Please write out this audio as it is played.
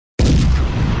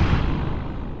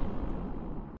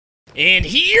And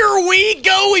here we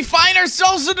go. We find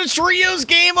ourselves in a trios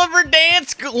game of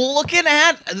Verdansk. Looking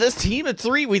at this team of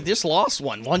three, we just lost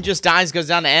one. One just dies, goes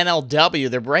down to NLW.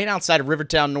 They're right outside of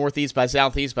Rivertown, northeast by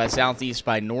southeast by southeast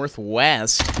by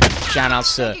northwest. Shout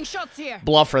outs to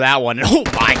Bluff for that one. Oh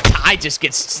my God, just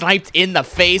gets sniped in the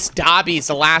face. Dobby's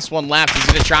the last one left. He's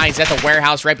going to try. He's at the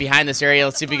warehouse right behind this area.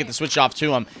 Let's see if we get the switch off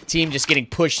to him. Team just getting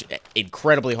pushed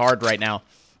incredibly hard right now.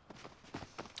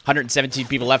 117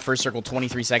 people left. First circle,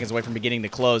 23 seconds away from beginning to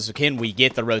close. So can we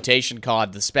get the rotation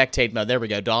card, the spectate mode? There we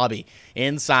go. Dobby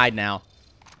inside now.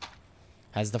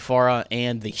 Has the Farah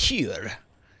and the Here.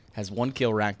 Has one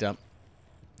kill racked up.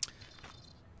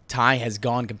 Ty has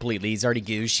gone completely. He's already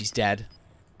goosed. He's dead.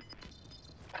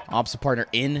 Opposite partner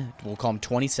in, we'll call him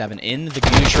 27, in the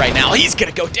goosh right now. He's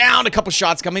going to go down. A couple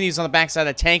shots coming. He's on the backside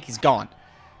of the tank. He's gone.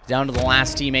 Down to the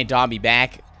last teammate, Dobby,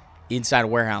 back inside a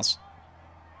warehouse.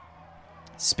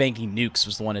 Spanking Nukes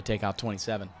was the one to take out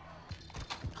 27.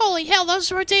 Holy hell, those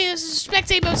rotators,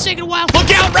 spectate mode's taking a while.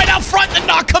 Look out, right out front, the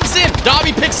knock comes in.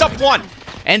 Dobby picks up one.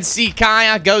 NC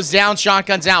Kaya goes down,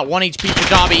 shotguns out. 1 HP for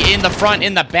Dobby, in the front,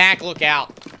 in the back, look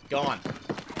out. Gone.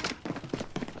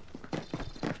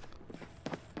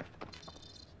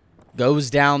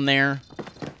 Goes down there.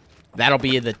 That'll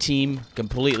be the team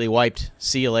completely wiped.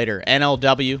 See you later.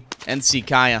 NLW, NC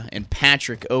Kaya, and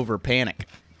Patrick over Panic.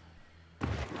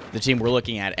 The team we're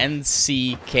looking at,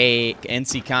 NC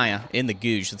Kaya in the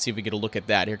Googe. Let's see if we get a look at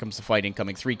that. Here comes the fight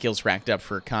incoming. 3 kills racked up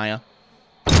for Kaya.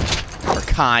 Or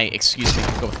Kai, excuse me.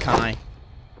 Go with Kai.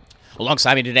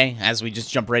 Alongside me today, as we just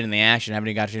jump right in the action, haven't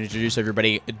even got to introduce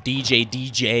everybody. DJ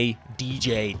GG.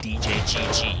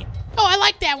 Oh, I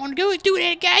like that one. Do it,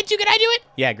 guys. Can I do it?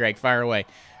 Yeah, Greg, fire away.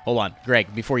 Hold on,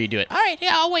 Greg, before you do it. All right,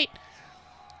 yeah, I'll wait.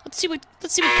 Let's see what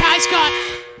Kai's got.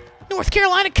 North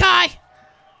Carolina Kai.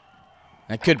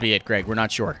 That could be it, Greg. We're not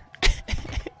sure.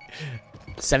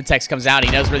 7-Tex comes out.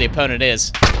 He knows where the opponent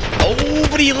is. Oh,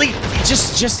 but he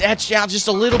just edged out just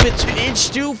a little bit, inch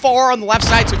too far on the left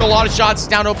side. Took a lot of shots. He's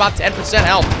down to about 10%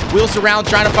 health. Wheels around,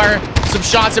 trying to fire some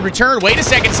shots in return. Wait a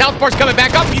second. Southpark's coming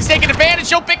back up. He's taking advantage.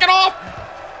 He'll pick it off.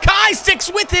 Kai sticks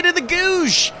with it in the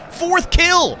Googe. 4th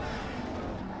kill.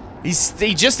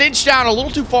 He just inched down a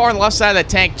little too far on the left side of that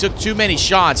tank. Took too many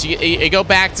shots. You go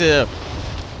back to...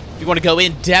 You want to go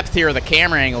in depth here of the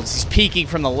camera angles. He's peeking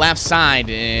from the left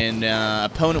side, and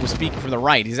opponent was peeking from the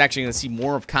right. He's actually going to see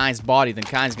more of Kai's body than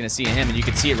Kai's going to see him, and you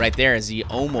can see it right there as he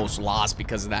almost lost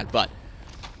because of that. But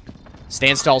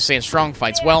stands tall, stands strong,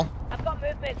 fights well.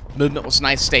 Movement was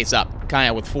nice, stays up.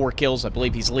 Kaya with 4 kills. I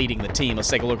believe he's leading the team. Let's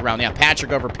take a look around. Yeah,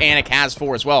 Patrick over Panic has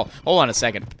 4 as well. Hold on a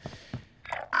second.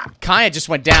 Kaya just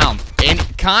went down,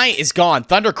 and Kai is gone.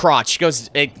 Thundercrotch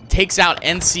takes out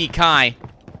NC Kai.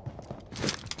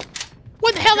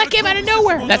 What the hell? That came out of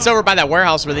nowhere. That's over by that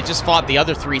warehouse where they just fought the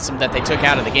other threesome that they took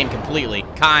out of the game completely.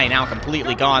 Kai now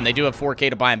completely gone. They do have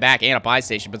 4K to buy him back and a buy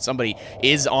station, but somebody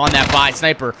is on that buy.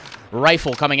 Sniper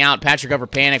rifle coming out. Patrick over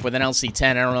Panic with an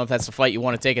LC-10. I don't know if that's the fight you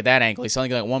want to take at that angle. He's only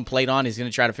got 1 plate on. He's going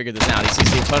to try to figure this out. He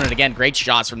sees the opponent again. Great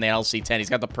shots from the LC-10. He's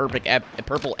got the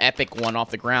purple epic one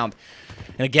off the ground.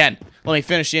 And again, let me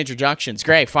finish the introductions.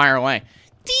 Gray, fire away.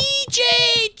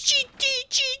 DJ G.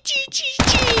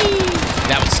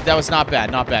 That was not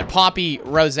bad, not bad. Poppy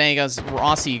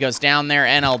Rossi goes down there.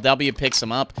 NLW picks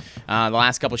him up. The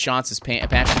last couple shots is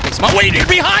Patrick picks him up. Waiting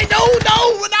behind. No,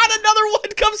 not another one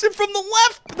comes in from the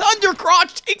left.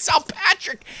 Thundercrotch takes out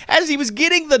Patrick as he was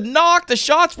getting the knock. The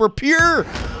shots were pure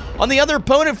on the other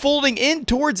opponent, folding in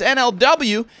towards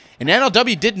NLW, and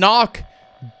NLW did knock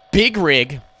Big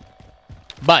Rig,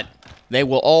 but they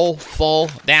will all fall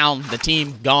down. The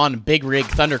team gone. Big Rig,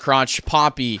 Thundercrotch,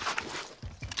 Poppy,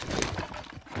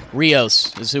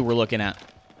 Rios is who we're looking at.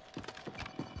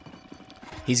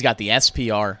 He's got the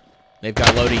SPR. They've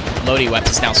got Lodi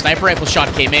weapons now. Sniper rifle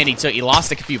shot came in. He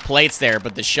lost a few plates there,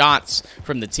 but the shots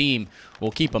from the team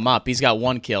will keep him up. He's got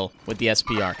 1 kill with the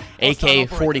SPR.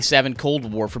 AK-47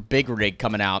 Cold War for Big Rig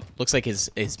coming out. Looks like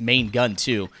his main gun,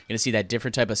 too. You're going to see that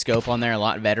different type of scope on there. A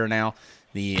lot better now.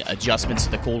 The adjustments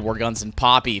to the Cold War guns, and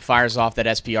Poppy fires off that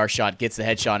SPR shot, gets the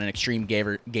headshot, and Extreme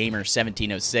Gamer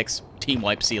 1706. Team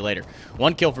wipe, see you later.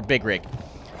 1 kill for Big Rig.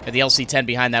 At the LC-10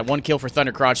 behind that. 1 kill for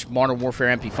Thundercrotch, Modern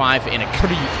Warfare MP5, and a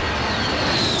creep.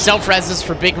 Self-reses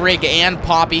for Big Rig and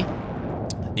Poppy.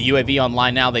 The UAV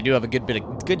online now. They do have a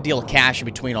good deal of cash in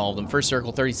between all of them. First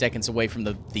circle, 30 seconds away from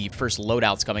the first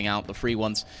loadouts coming out. The free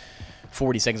ones,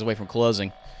 40 seconds away from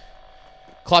closing.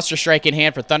 Cluster strike in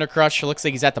hand for Thundercrotch. Looks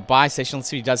like he's at the buy station. Let's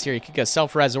see what he does here. He could go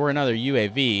self-res or another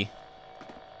UAV.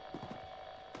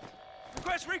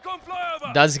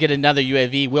 Does get another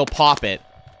UAV. Will pop it.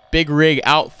 Big Rig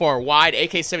out far wide.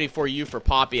 AK-74U for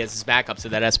Poppy as his backup to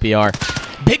that SPR.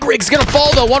 Big Rig's going to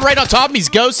fall, though. One right on top of him. He's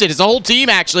ghosted. It's a whole team,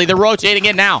 actually. They're rotating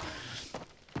in now.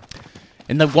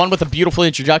 And the one with the beautiful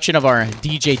introduction of our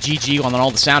DJ GG on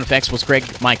all the sound effects was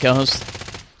Greg, my co-host,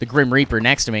 the Grim Reaper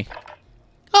next to me.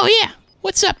 Oh, yeah.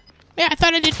 What's up? Yeah, I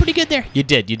thought I did pretty good there. You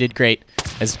did great.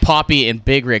 As Poppy and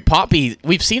Big Rig. Poppy,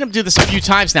 we've seen him do this a few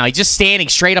times now. He's just standing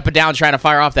straight up and down trying to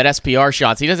fire off that SPR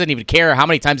shots. He doesn't even care how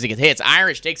many times he gets hits.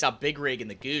 Irish takes out Big Rig in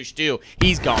the goosh, too.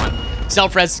 He's gone.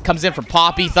 Self-res comes in from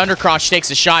Poppy. Thundercross takes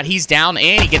a shot. He's down,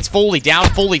 and he gets fully down,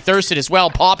 fully thirsted as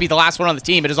well. Poppy, the last one on the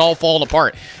team. It is all falling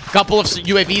apart. A couple of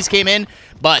UAVs came in,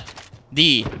 but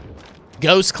the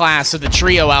Ghost class of the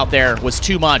trio out there was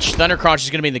too much. Thundercross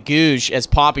is going to be in the googe as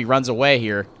Poppy runs away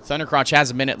here. Thundercross has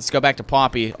a minute. Let's go back to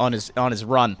Poppy on his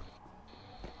run.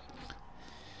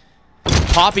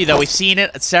 Poppy, though, we've seen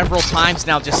it several times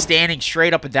now, just standing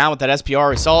straight up and down with that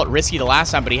SPR. We saw it risky the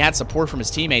last time, but he had support from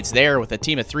his teammates there with a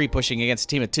team of 3 pushing against a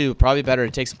team of 2. Probably better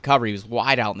to take some cover. He was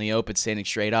wide out in the open, standing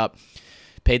straight up.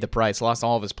 Paid the price, lost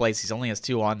all of his plays. He only has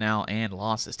 2 on now and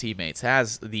lost his teammates.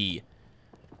 Has the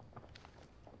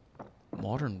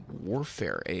Modern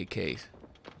Warfare AK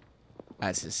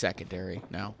as his secondary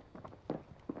now.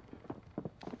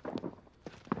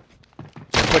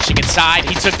 Pushing inside.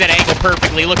 He took that angle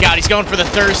perfectly. Look out. He's going for the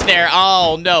thirst there.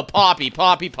 Oh, no. Poppy.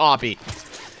 Poppy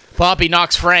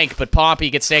knocks Frank, but Poppy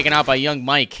gets taken out by young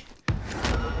Mike.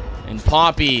 And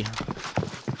Poppy,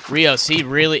 Rios,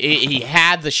 he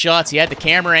had the shots. He had the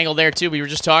camera angle there, too. We were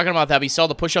just talking about that. We saw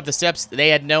the push up the steps. They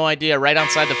had no idea. Right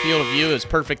outside the field of view. It was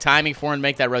perfect timing for him to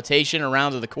make that rotation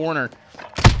around to the corner.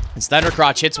 As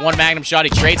Thundercross hits one Magnum shot. He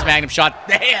trades Magnum shot.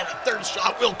 And the third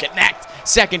shot will connect.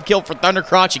 Second kill for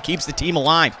Thundercross. He keeps the team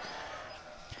alive.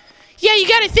 Yeah, you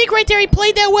got to think right there. He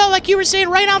played that well, like you were saying,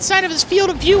 right outside of his field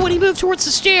of view when he moved towards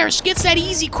the stairs. Gets that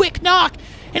easy, quick knock.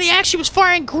 And he actually was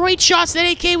firing great shots. That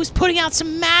AK was putting out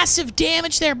some massive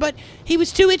damage there, but he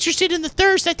was too interested in the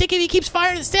thirst. I think if he keeps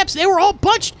firing the steps, they were all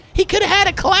bunched. He could have had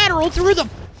a collateral through them.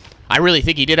 I really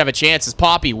think he did have a chance, as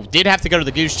Poppy did have to go to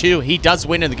the goosh, too. He does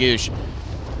win in the goosh.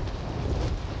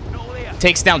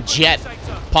 Takes down Jet.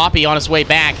 Poppy on his way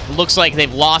back. Looks like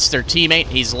they've lost their teammate.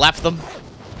 He's left them.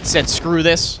 Said, screw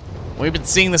this. We've been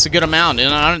seeing this a good amount.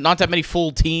 And not that many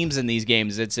full teams in these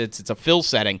games. It's a fill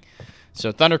setting.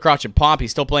 So Thundercross and Poppy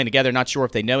still playing together. Not sure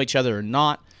if they know each other or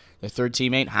not. Their third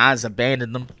teammate has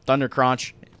abandoned them.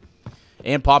 Thundercross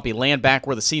and Poppy land back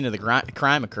where the scene of the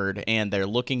crime occurred. And they're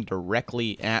looking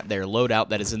directly at their loadout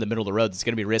that is in the middle of the road. It's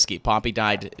going to be risky. Poppy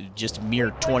died just a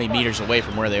mere 20 meters away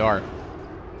from where they are.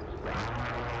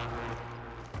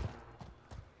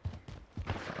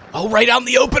 Oh, right out in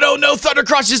the open. Oh, no.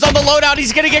 Thundercross is on the loadout.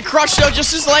 He's going to get crushed, though.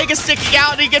 Just his leg is sticking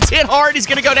out, and he gets hit hard. He's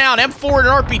going to go down. M4 and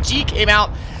RPG came out.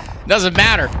 Doesn't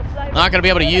matter. Not going to be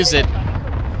able to use it.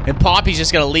 And Poppy's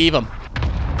just going to leave him.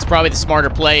 It's probably the smarter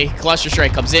play. Cluster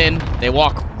Strike comes in. They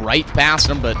walk right past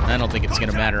him, but I don't think it's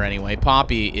going to matter anyway.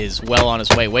 Poppy is well on his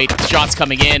way. Wait, shots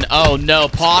coming in. Oh, no.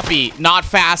 Poppy, not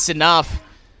fast enough.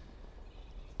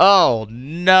 Oh,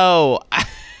 no.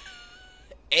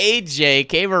 AJ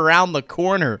came around the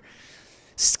corner,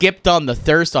 skipped on the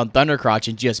thirst on Thundercross,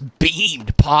 and just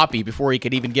beamed Poppy before he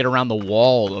could even get around the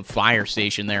wall of fire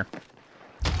station there.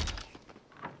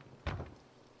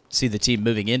 See the team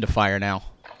moving into fire now.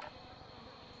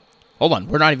 Hold on,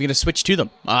 we're not even going to switch to them.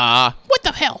 What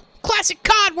the hell? Classic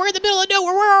COD, we're in the middle of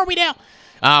nowhere. Where are we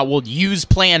now? We'll use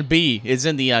Plan B. Is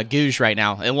in the goosh right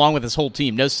now, along with his whole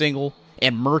team. No Single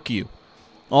and Mercu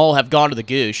all have gone to the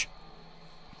goosh.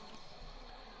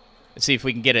 Let's see if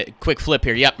we can get a quick flip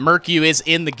here. Yep, Mercu is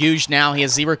in the goosh now. He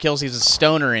has 0 kills. He's a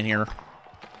stoner in here.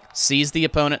 Sees the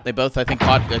opponent. They both, I think,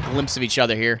 caught a glimpse of each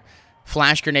other here.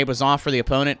 Flash grenade was off for the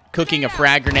opponent. Cooking a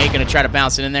frag grenade. Going to try to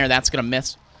bounce it in there. That's going to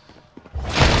miss.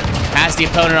 Has the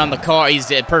opponent on the car.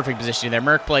 He's in perfect position there.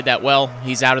 Merc played that well.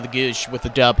 He's out of the goosh with the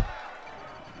dub.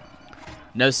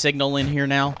 No signal in here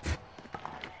now.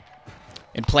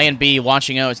 And Plan B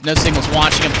watching. Oh, it's no signals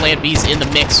watching him. Plan B's in the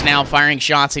mix now, firing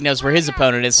shots. He knows where his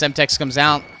opponent is. Semtex comes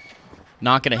out.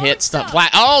 Not going to hit.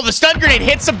 Flat. Oh, the stun grenade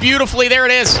hits him beautifully. There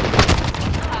it is.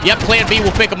 Yep, Plan B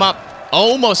will pick him up.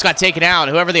 Almost got taken out.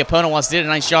 Whoever the opponent was did a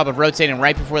nice job of rotating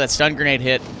right before that stun grenade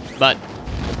hit, but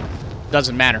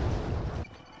doesn't matter.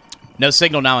 No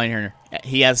signal now in here.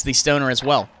 He has the stoner as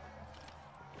well.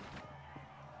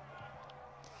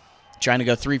 Trying to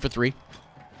go 3 for 3.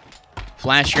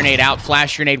 Flash grenade out.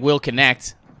 Flash grenade will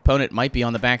connect. Opponent might be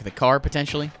on the back of the car,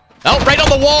 potentially. Oh, right on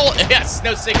the wall. Yes,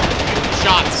 no signal.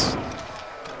 Shots.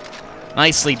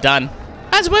 Nicely done.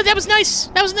 That was nice.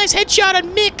 That was a nice headshot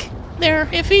on Mick there.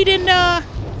 If he didn't, that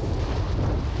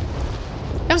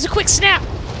was a quick snap.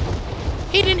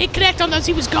 He didn't hit connect on those.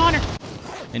 He was goner.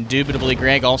 Indubitably,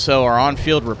 Greg, also our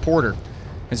on-field reporter.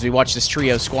 As we watch this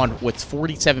trio squad with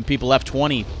 47 people left,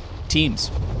 20 teams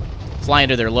fly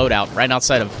into their loadout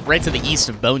right to the east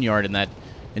of Boneyard in that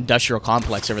industrial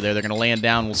complex over there. They're going to land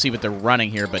down. We'll see what they're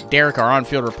running here. But Derek, our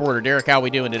on-field reporter. Derek, how we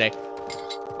doing today?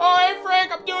 Oh, hey,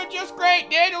 Frank, I'm doing just great.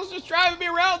 Daniel's just driving me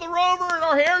around the Rover, and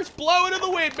our hair's blowing in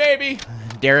the wind, baby.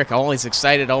 Derek, always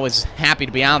excited, always happy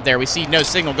to be out there. We see No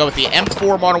Signal go with the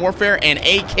M4 Modern Warfare and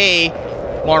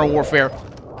AK Modern Warfare.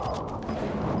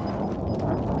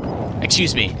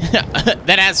 Excuse me.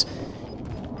 That has...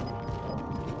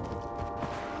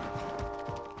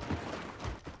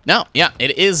 No, yeah,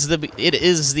 it is the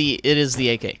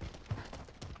AK.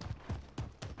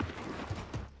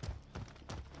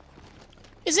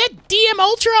 Is that DM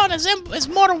Ultra on his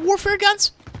Modern Warfare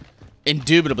guns?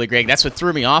 Indubitably, Greg. That's what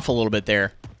threw me off a little bit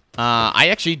there. I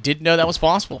actually didn't know that was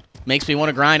possible. Makes me want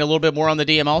to grind a little bit more on the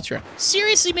DM Ultra.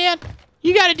 Seriously, man.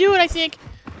 You got to do it, I think.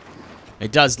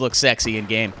 It does look sexy in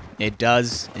game. It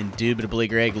does, indubitably,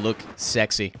 Greg, look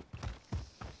sexy.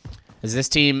 Is this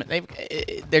team,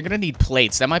 they're going to need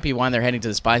plates. That might be why they're heading to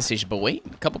the spy station. But wait,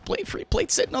 a couple free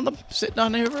plates sitting on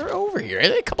over here.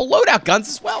 A couple loadout guns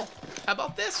as well. How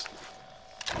about this?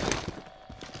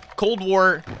 Cold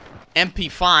War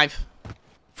MP5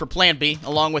 for Plan B,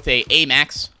 along with a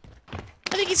AMAX.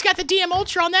 I think he's got the DM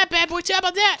Ultra on that bad boy. How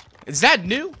about that? Is that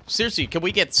new? Seriously, can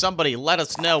we get somebody? Let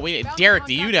us know. Derek,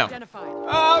 do you know?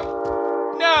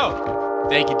 No.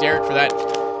 Thank you, Derek, for that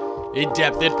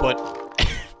in-depth input.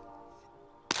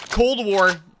 Cold War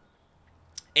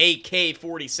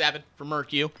AK-47 for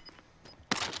Mercu.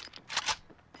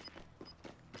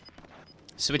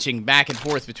 Switching back and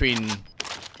forth between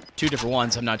two different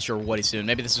ones. I'm not sure what he's doing.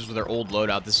 Maybe this is their old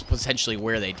loadout. This is potentially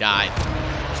where they died.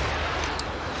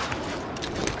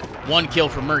 One kill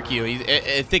for Mercu.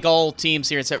 I think all teams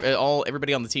here,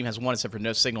 everybody on the team has one except for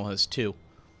No Signal has two.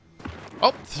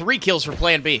 Oh, 3 kills for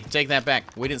Plan B. Take that back.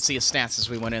 We didn't see his stats as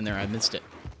we went in there. I missed it.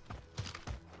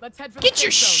 Let's head for Get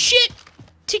your shit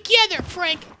together,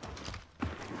 Frank.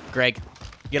 Greg,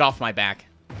 get off my back.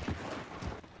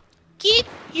 Get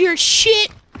your shit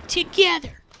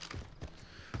together.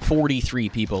 43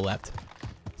 people left.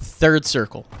 Third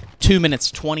circle. 2 minutes,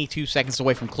 22 seconds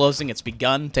away from closing. It's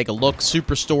begun. Take a look.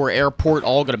 Superstore, airport,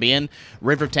 all going to be in.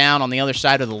 Rivertown on the other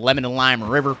side of the Lemon and Lime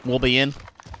River will be in.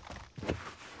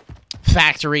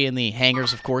 Factory in the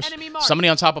hangars, of course. Somebody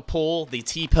on top of pole. The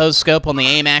T-pose scope on the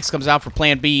AMAX comes out for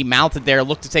Plan B. Mounted there.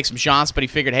 Looked to take some shots, but he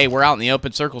figured, hey, we're out in the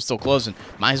open. Circle still closing.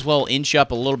 Might as well inch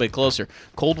up a little bit closer.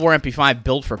 Cold War MP5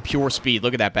 built for pure speed.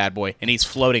 Look at that bad boy. And he's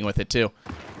floating with it, too.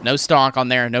 No stock on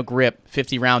there. No grip.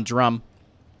 50-round drum.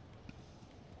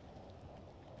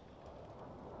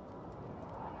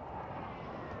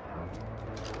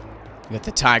 You got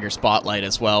the Tiger spotlight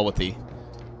as well with the...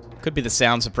 Could be the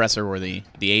sound suppressor or the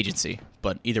agency,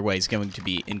 but either way, he's going to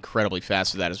be incredibly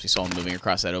fast with that as we saw him moving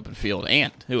across that open field.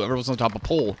 And whoever was on top of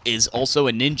pole is also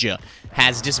a ninja,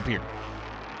 has disappeared.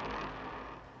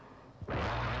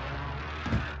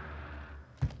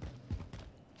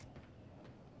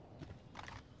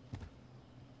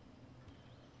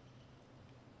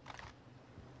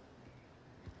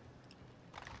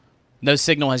 No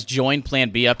Signal has joined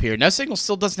Plan B up here. No Signal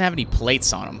still doesn't have any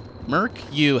plates on him.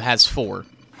 Mercu has 4.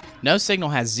 No Signal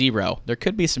has 0. There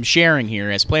could be some sharing here,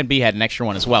 as Plan B had an extra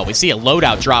one as well. We see a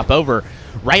loadout drop over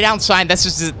right outside. That's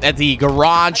just at the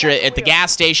garage, or at the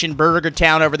gas station, Burger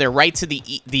Town over there, right to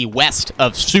the west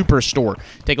of Superstore.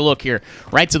 Take a look here.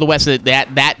 Right to the west of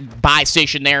that buy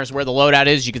station there is where the loadout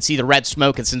is. You can see the red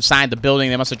smoke. It's inside the building.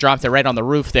 They must have dropped it right on the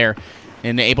roof there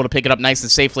and able to pick it up nice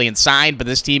and safely inside, but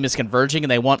this team is converging,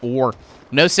 and they want war.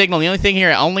 No Signal. The only thing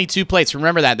here, only 2 plates.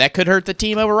 Remember that. That could hurt the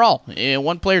team overall.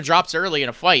 One player drops early in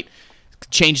a fight.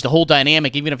 Could change the whole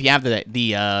dynamic, even if you have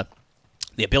the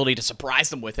ability to surprise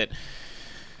them with it.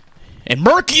 And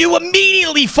Mercu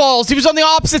immediately falls. He was on the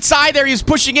opposite side there. He was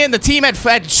pushing in. The team had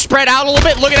spread out a little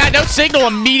bit. Look at that. No Signal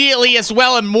immediately as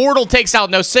well. Immortal takes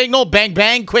out No Signal. Bang,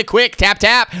 bang. Quick, quick. Tap,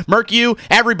 tap. Mercu.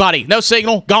 Everybody. No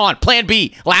Signal. Gone. Plan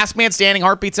B. Last man standing.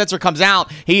 Heartbeat sensor comes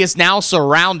out. He is now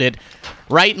surrounded.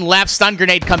 Right and left. Stun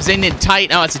grenade comes in tight.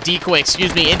 Oh, it's a decoy.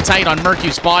 Excuse me. In tight on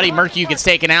Mercu's body. Mercu gets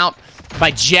taken out by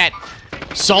Jet.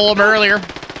 Saw him earlier.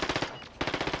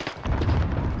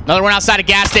 Another one outside a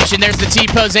gas station. There's the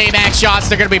T-pose AMAX shots.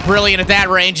 They're going to be brilliant at that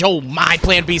range. Oh, my.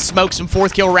 Plan B smokes some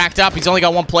 4th kill racked up. He's only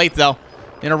got 1 plate, though.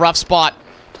 In a rough spot.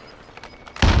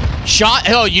 Shot.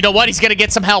 Oh, you know what? He's going to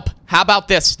get some help. How about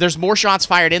this? There's more shots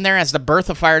fired in there as the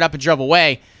Bertha fired up and drove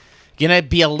away. Going to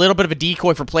be a little bit of a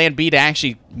decoy for Plan B to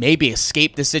actually maybe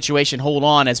escape this situation. Hold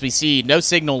on as we see No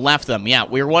Signal left them. Yeah,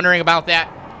 we were wondering about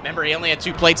that. Remember, he only had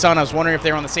 2 plates on. I was wondering if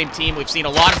they were on the same team. We've seen a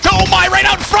lot of... Oh, my! Right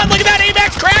out in front! Look at that!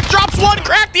 AMAX crack! Drops 1!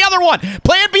 Crack the other another one.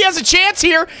 Plan B has a chance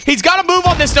here. He's got to move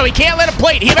on this, though. He can't let him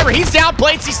plate. Remember, he's down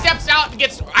plates. He steps out and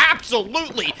gets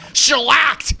absolutely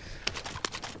shellacked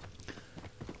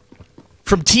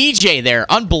from TJ there.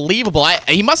 Unbelievable.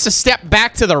 He must have stepped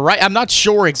back to the right. I'm not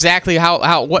sure exactly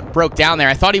what broke down there.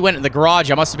 I thought he went in the garage.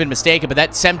 I must have been mistaken, but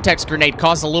that Semtex grenade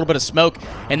caused a little bit of smoke,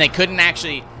 and they couldn't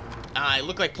actually... it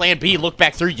looked like Plan B looked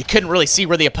back through. You couldn't really see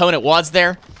where the opponent was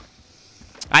there.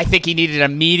 I think he needed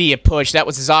an immediate push. That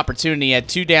was his opportunity. He had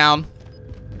 2 down.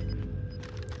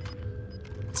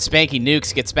 Spanky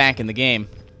Nukes gets back in the game.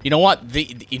 You know what?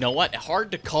 You know what?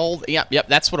 Hard to call. Yep,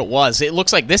 that's what it was. It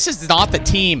looks like this is not the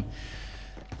team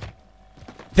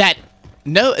that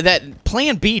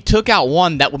Plan B took out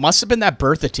one that must have been that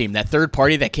Bertha team, that third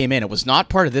party that came in. It was not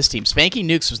part of this team. Spanky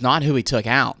Nukes was not who he took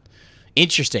out.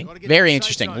 Interesting. Very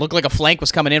interesting. Looked like a flank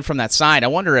was coming in from that side. I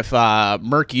wonder if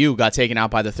Merc U got taken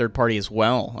out by the third party as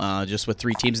well, just with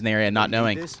 3 teams in the area and not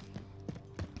knowing.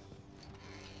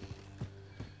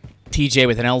 TJ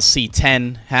with an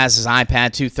LC-10 has his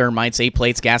iPad, 2 thermites, 8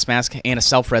 plates, gas mask, and a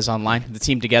self-res online. The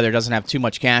team together doesn't have too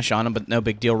much cash on them, but no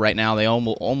big deal right now. They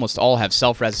almost all have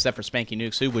self-res except for Spanky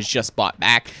Nukes, who was just bought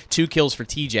back. 2 kills for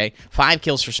TJ, 5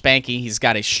 kills for Spanky. He's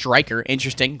got a striker.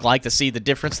 Interesting. Like to see the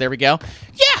difference. There we go.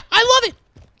 Yeah, I love it.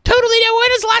 Totally. When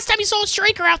was the last time you saw a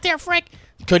striker out there, Frank?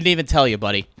 Couldn't even tell you,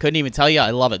 buddy. Couldn't even tell you.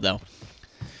 I love it, though.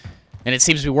 And it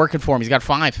seems to be working for him. He's got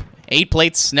 5. 8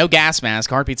 plates, no gas mask,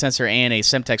 heartbeat sensor, and a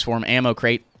Semtex form ammo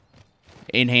crate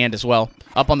in hand as well.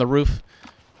 Up on the roof,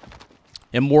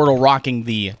 Immortal rocking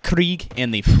the Krieg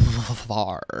and the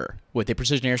FAR. With a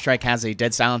precision airstrike, has a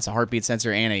dead silence, a heartbeat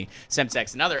sensor, and a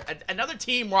Semtex. Another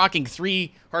team rocking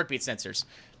 3 heartbeat sensors.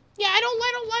 Yeah, I'm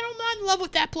not in love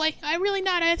with that play. I really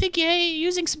not. I think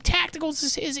using some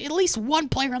tacticals is at least 1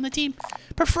 player on the team.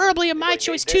 Preferably in my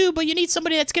choice 2, but you need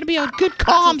somebody that's going to be a good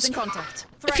comms.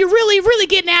 If you're really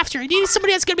getting after it, you need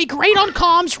somebody that's going to be great on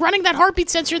comms, running that heartbeat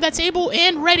sensor that's able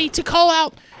and ready to call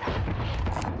out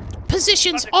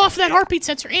positions off that heartbeat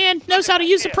sensor and knows how to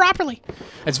use it properly.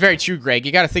 That's very true, Greg.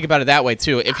 You got to think about it that way,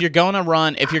 too. If you're going to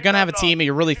run, if you're going to have a team and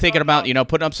you're really thinking about, you know,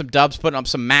 putting up some dubs, putting up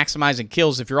some maximizing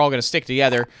kills, if you're all going to stick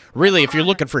together, really, if you're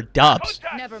looking for dubs,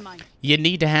 you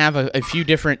need to have a few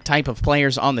different type of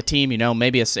players on the team. You know,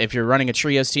 maybe if you're running a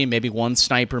trios team, maybe 1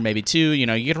 sniper, maybe 2. You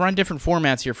know, you can run different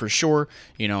formats here for sure.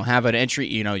 You know, have an entry,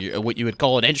 you know, what you would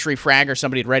call an entry fragger,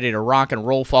 somebody ready to rock and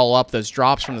roll, follow up those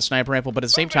drops from the sniper rifle. But at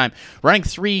the same time, running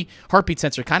 3 heartbeat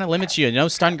sensor kind of limits you. No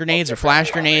stun grenades or flash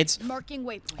grenades,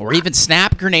 or even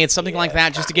snap grenades, something like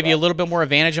that, just to give you a little bit more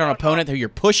advantage on an opponent who you're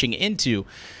pushing into.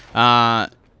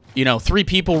 You know, 3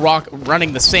 people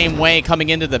running the same way, coming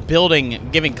into the building,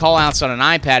 giving call-outs on an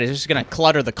iPad is just going to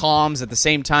clutter the comms. At the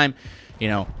same time, you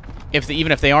know,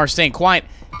 even if they are staying quiet,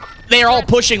 they are all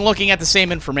pushing, looking at the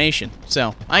same information.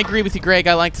 So, I agree with you, Greg.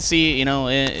 I like to see, you know,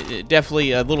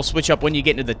 definitely a little switch up when you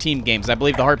get into the team games. I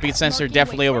believe the heartbeat sensor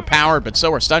definitely overpowered, but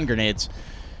so are stun grenades.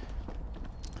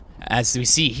 As we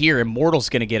see here, Immortal's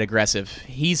going to get aggressive.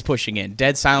 He's pushing in.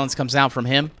 Dead silence comes out from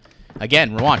him.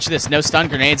 Again, watch this. No stun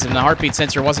grenades, and the heartbeat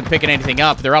sensor wasn't picking anything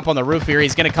up. They're up on the roof here.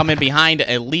 He's going to come in behind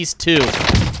at least 2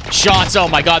 shots. Oh,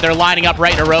 my God. They're lining up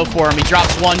right in a row for him. He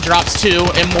drops 1, drops 2.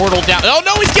 Immortal down. Oh,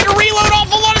 no. He's going to reload off.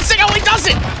 Hold on a second. Oh, he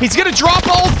doesn't. He's going to drop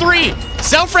all 3.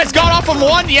 Selfred's got off on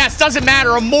 1. Yes, doesn't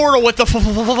matter. Immortal with the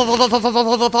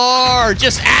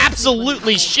just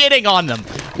absolutely shitting on them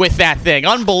with that thing.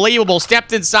 Unbelievable.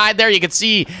 Stepped inside there. You can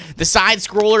see the side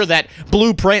scroller, that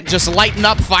blueprint just lighting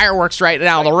up fireworks right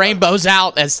now. The rainbow's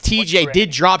out as TJ did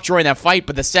drop during that fight,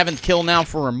 but the 7th kill now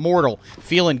for Immortal.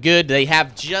 Feeling good. They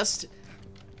have just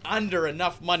under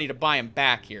enough money to buy him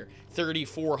back here.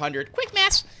 3,400 quick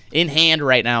mass in hand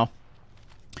right now.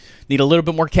 Need a little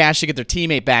bit more cash to get their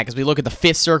teammate back as we look at the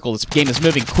 5th circle. This game is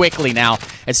moving quickly now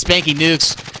as Spanky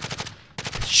Nukes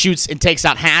shoots and takes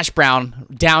out Hash Brown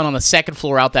down on the 2nd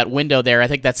floor out that window there. I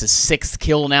think that's his 6th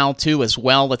kill now, too, as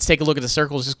well. Let's take a look at the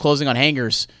circles just closing on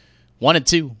hangars 1 and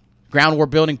 2. Ground War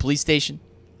Building, Police Station.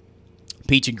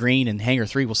 Peach and Green, and Hangar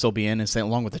 3 will still be in,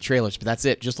 along with the trailers. But that's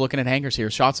it. Just looking at hangars here.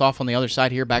 Shots off on the other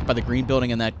side here, back by the Green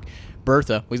Building and that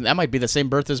Bertha. That might be the same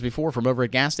Bertha as before from over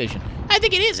at gas station. I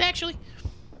think it is, actually.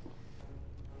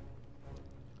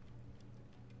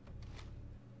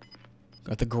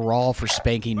 Got the Grawl for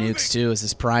Spanky Nukes, too, as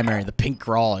his primary. The pink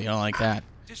Grawl, you know, like that.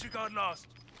 Disregard lost.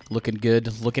 Looking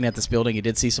good. Looking at this building, you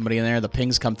did see somebody in there. The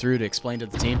pings come through to explain to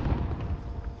the team.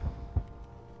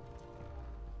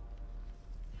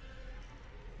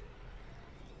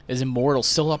 Is Immortal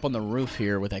still up on the roof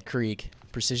here with that Krieg?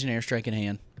 Precision airstrike in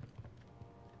hand.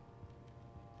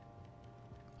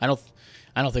 I don't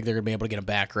think they're going to be able to get him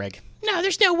back, Greg. No,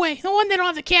 there's no way. The one they don't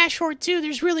have the cash for it, too.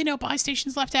 There's really no buy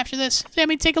stations left after this. I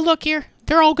mean, take a look here.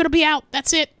 They're all going to be out.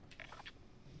 That's it.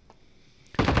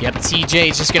 Yep, TJ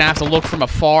is just going to have to look from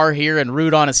afar here and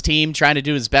root on his team, trying to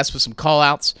do his best with some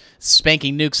call-outs.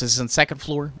 Spanking Nukes is on second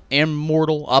floor.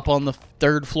 Immortal up on the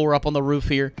third floor, up on the roof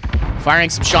here. Firing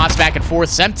some shots back and forth.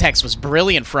 Semtex was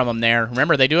brilliant from him there.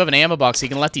 Remember, they do have an ammo box. He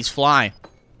can let these fly.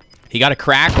 He got a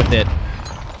crack with it.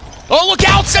 Oh, look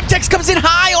out! Semtex comes in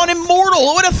high on Immortal.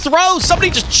 What a throw! Somebody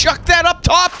just chucked that up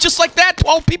top just like that.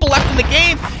 12 people left in the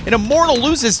game, and Immortal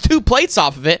loses 2 plates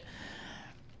off of it.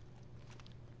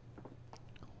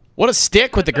 What a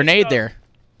stick with the grenade there.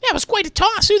 Yeah, it was quite a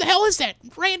toss. Who the hell is that?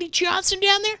 Randy Johnson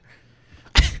down there?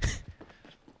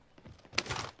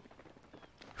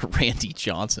 Randy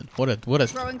Johnson. What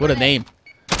a name.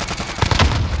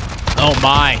 Oh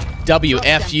my.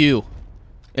 WFU.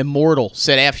 Immortal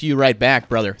said F you right back,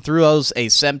 brother. Throws a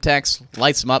Semtex,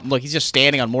 lights him up. Look, he's just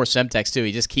standing on more Semtex, too.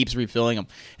 He just keeps refilling them.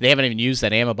 They haven't even used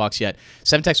that ammo box yet.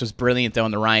 Semtex was brilliant, though,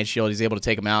 in the riot shield. He's able to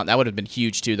take him out. That would have been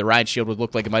huge, too. The riot shield would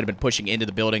look like it might have been pushing into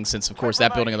the building since, of course,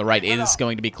 that building on the right is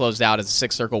going to be closed out as a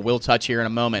 6th circle will touch here in a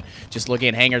moment. Just looking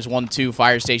at hangars 1, 2,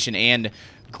 fire station, and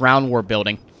ground war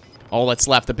building. All that's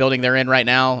left, the building they're in right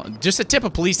now. Just a tip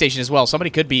of police station as well. Somebody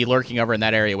could be lurking over in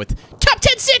that area with top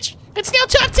 10 Sitch. It's now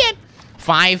top 10.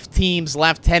 5 teams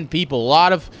left, 10 people. A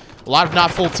lot of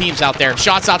not full teams out there.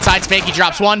 Shots outside. Spanky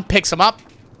drops 1, picks him up.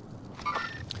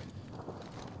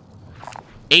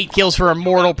 8 kills for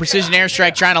Immortal. Precision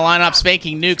airstrike trying to line up.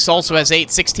 Spanking Nukes also has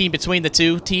 8. 16 between the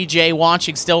two. TJ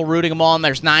watching, still rooting them on.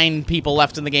 There's 9 people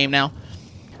left in the game now.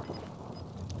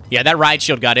 Yeah, that riot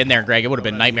shield got in there, Greg. It would have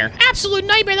been a nightmare. Absolute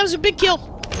nightmare. That was a big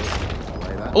kill.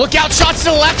 Look out, shots to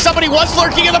the left. Somebody was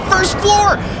lurking on the first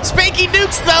floor. Spanky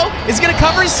Nukes, though, is going to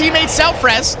cover his teammate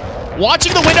Selfres.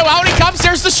 Watching the window, out he comes.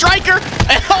 There's the striker.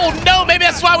 Oh, no, maybe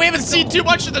that's why we haven't seen too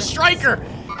much of the striker.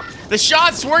 The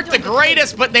shots weren't the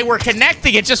greatest, but they were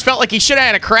connecting. It just felt like he should have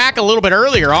had a crack a little bit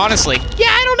earlier, honestly. Yeah,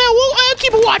 I don't know. We'll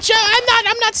keep a watch.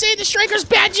 I'm not saying the striker's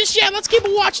bad just yet. Let's keep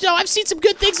a watch, though. I've seen some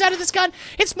good things out of this gun.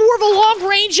 It's more of a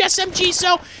long-range SMG,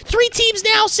 so 3 teams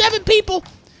now, 7 people.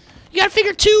 You gotta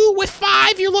figure 2 with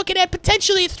 5. You're looking at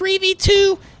potentially a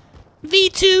 3v2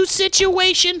 V2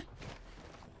 situation.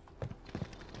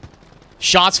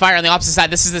 Shots fired on the opposite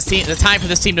side. This is the time for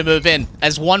this team to move in.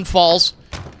 As 1 falls,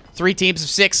 3 teams of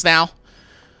 6 now.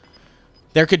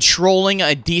 They're controlling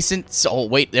a decent... Oh,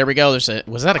 wait, there we go. Was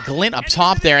that a glint up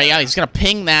top there? Yeah, he's gonna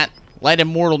ping that. Let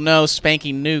Immortal know.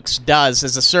 Spanking Nukes does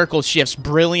as the circle shifts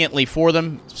brilliantly for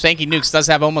them. Spanking Nukes does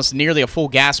have almost nearly a full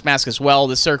gas mask as well.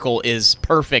 The circle is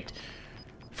perfect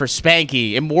for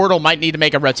Spanky. Immortal might need to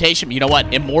make a rotation. You know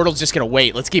what? Immortal's just going to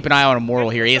wait. Let's keep an eye on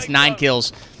Immortal here. He has 9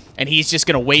 kills, and he's just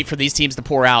going to wait for these teams to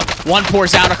pour out. 1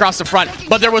 pours out across the front,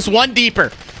 but there was 1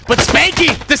 deeper. But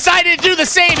Spanky decided to do the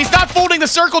same. He's not folding the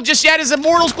circle just yet as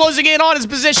Immortal's closing in on his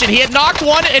position. He had knocked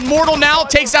 1, and Immortal now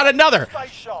takes out another.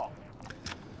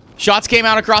 Shots came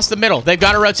out across the middle. They've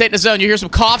got to rotate in the zone. You hear some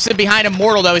coughs in behind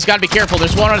Immortal, though. He's got to be careful.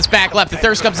 There's 1 on his back left. The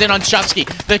thirst comes in on Chufsky.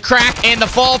 The crack and the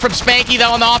fall from Spanky, though,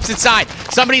 on the opposite side.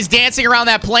 Somebody's dancing around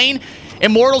that plane.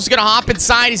 Immortal's going to hop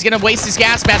inside. He's going to waste his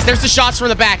gas mask. There's the shots from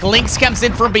the back. Lynx comes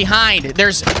in from behind. It's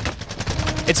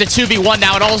a 2v1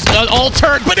 now. It all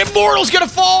turned, but Immortal's going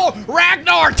to fall.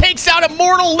 Ragnar takes out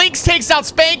Immortal. Lynx takes out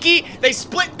Spanky. They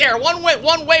split there. One went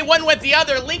one way, one went the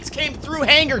other. Lynx came through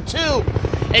hangar 2.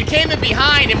 And came in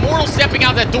behind. Immortal stepping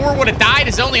out that door would have died.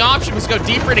 His only option was to go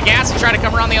deeper into gas and try to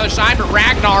come around the other side, but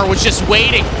Ragnar was just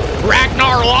waiting.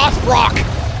 Ragnar Lothbrok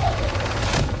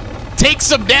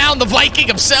takes him down, the Viking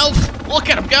himself. Look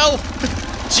at him go.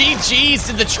 GG's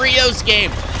in the trios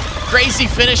game. Crazy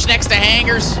finish next to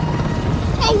hangars.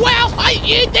 Oh, wow.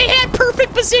 They had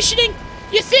perfect positioning.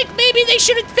 You think maybe they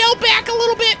should have fell back a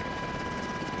little bit.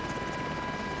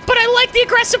 But I like the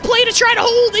aggressive play to try to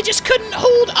hold. They just couldn't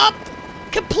hold up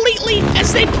completely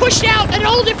as they pushed out at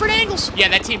all different angles. Yeah,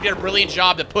 that team did a brilliant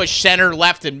job to push center,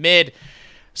 left, and mid.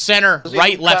 Center,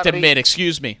 right, left, and mid,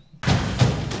 excuse me.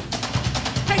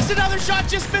 Takes another shot,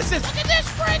 just misses. Look at this,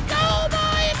 Frank. Oh,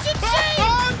 my, it's insane.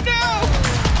 Oh, no.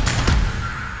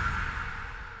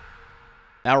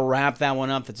 That'll wrap that one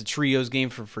up. That's a trios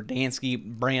game for Verdanski,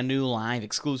 brand new, live,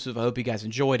 exclusive. I hope you guys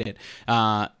enjoyed it.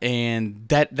 And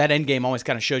that end game always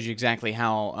kind of shows you exactly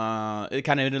how it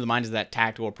kind of into the minds of that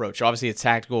tactical approach. Obviously, it's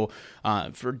tactical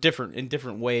in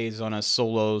different ways on a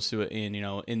solos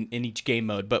in each game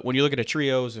mode. But when you look at a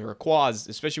trios or a quads,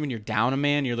 especially when you're down a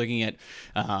man, you're looking at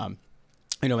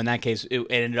you know, in that case, it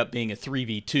ended up being a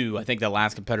 3v2. I think the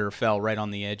last competitor fell right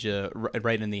on the edge,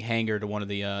 right in the hangar to one of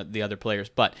the other players.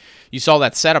 But you saw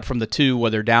that setup from the two where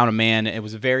they're down a man. It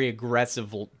was a very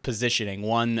aggressive positioning.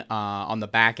 One on the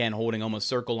back end holding almost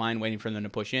circle line, waiting for them to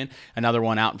push in. Another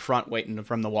one out in front, waiting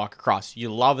for them to walk across.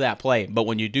 You love that play, but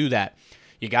when you do that,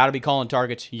 you got to be calling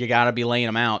targets. You got to be laying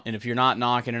them out. And if you're not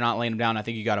knocking or not laying them down, I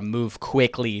think you got to move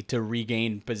quickly to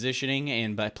regain positioning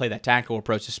and play that tactical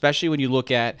approach, especially when you look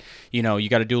at, you know, you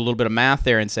got to do a little bit of math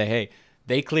there and say, hey,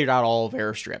 they cleared out all of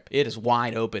airstrip. It is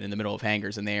wide open in the middle of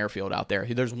hangars in the airfield out there.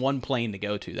 There's one plane to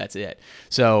go to. That's it.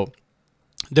 So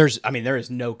there is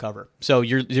no cover. So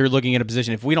you're looking at a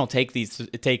position. If we don't take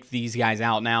these guys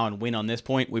out now and win on this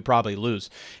point, we probably lose.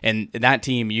 And that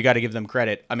team, you got to give them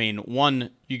credit. I mean,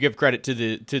 one, you give credit to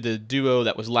the duo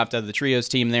that was left out of the trios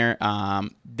team there.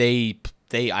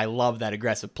 I love that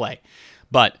aggressive play,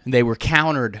 but they were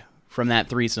countered from that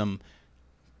threesome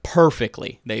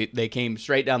perfectly. They came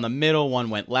straight down the middle.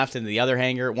 One went left into the other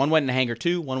hangar. One went into hangar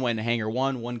 2. One went into hangar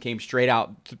 1. One came straight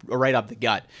out, right up the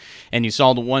gut. And you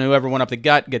saw the one, whoever went up the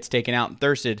gut gets taken out and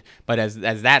thirsted. But as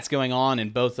that's going on,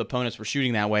 and both opponents were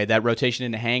shooting that way, that rotation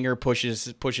into hangar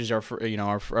pushes our, you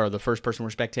know, our the first person we're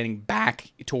spectating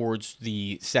back towards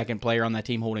the second player on that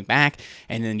team holding back.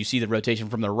 And then you see the rotation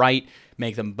from the right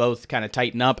make them both kind of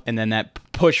tighten up, and then that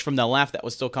push from the left that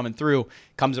was still coming through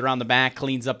comes around the back,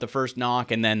 cleans up the first knock,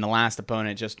 and then the last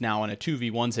opponent just now in a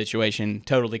 2v1 situation,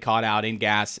 totally caught out in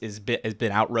gas, has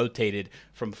been out-rotated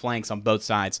from flanks on both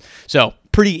sides. So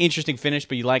pretty interesting finish,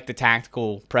 but you like the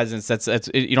tactical presence. That's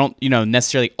you don't, you know,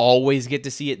 necessarily always get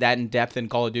to see it that in depth in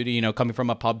Call of Duty. You know, coming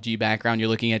from a PUBG background, you're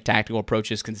looking at tactical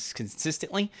approaches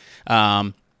consistently.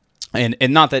 And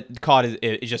not that COD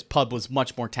is just pub was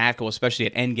much more tactical, especially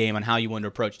at endgame, on how you wanted to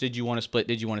approach. Did you want to split?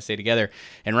 Did you want to stay together?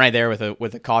 And right there with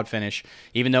a COD finish,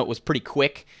 even though it was pretty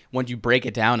quick, once you break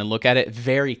it down and look at it,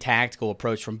 very tactical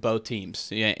approach from both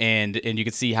teams. And you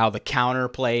could see how the counter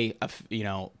play, you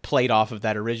know, played off of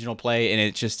that original play,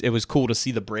 and it was cool to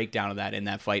see the breakdown of that in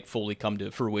that fight fully come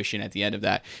to fruition at the end of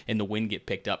that, and the win get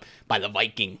picked up by the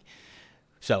Viking.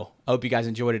 So I hope you guys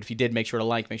enjoyed it. If you did, make sure to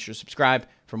like, make sure to subscribe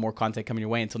for more content coming your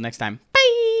way. Until next time, bye.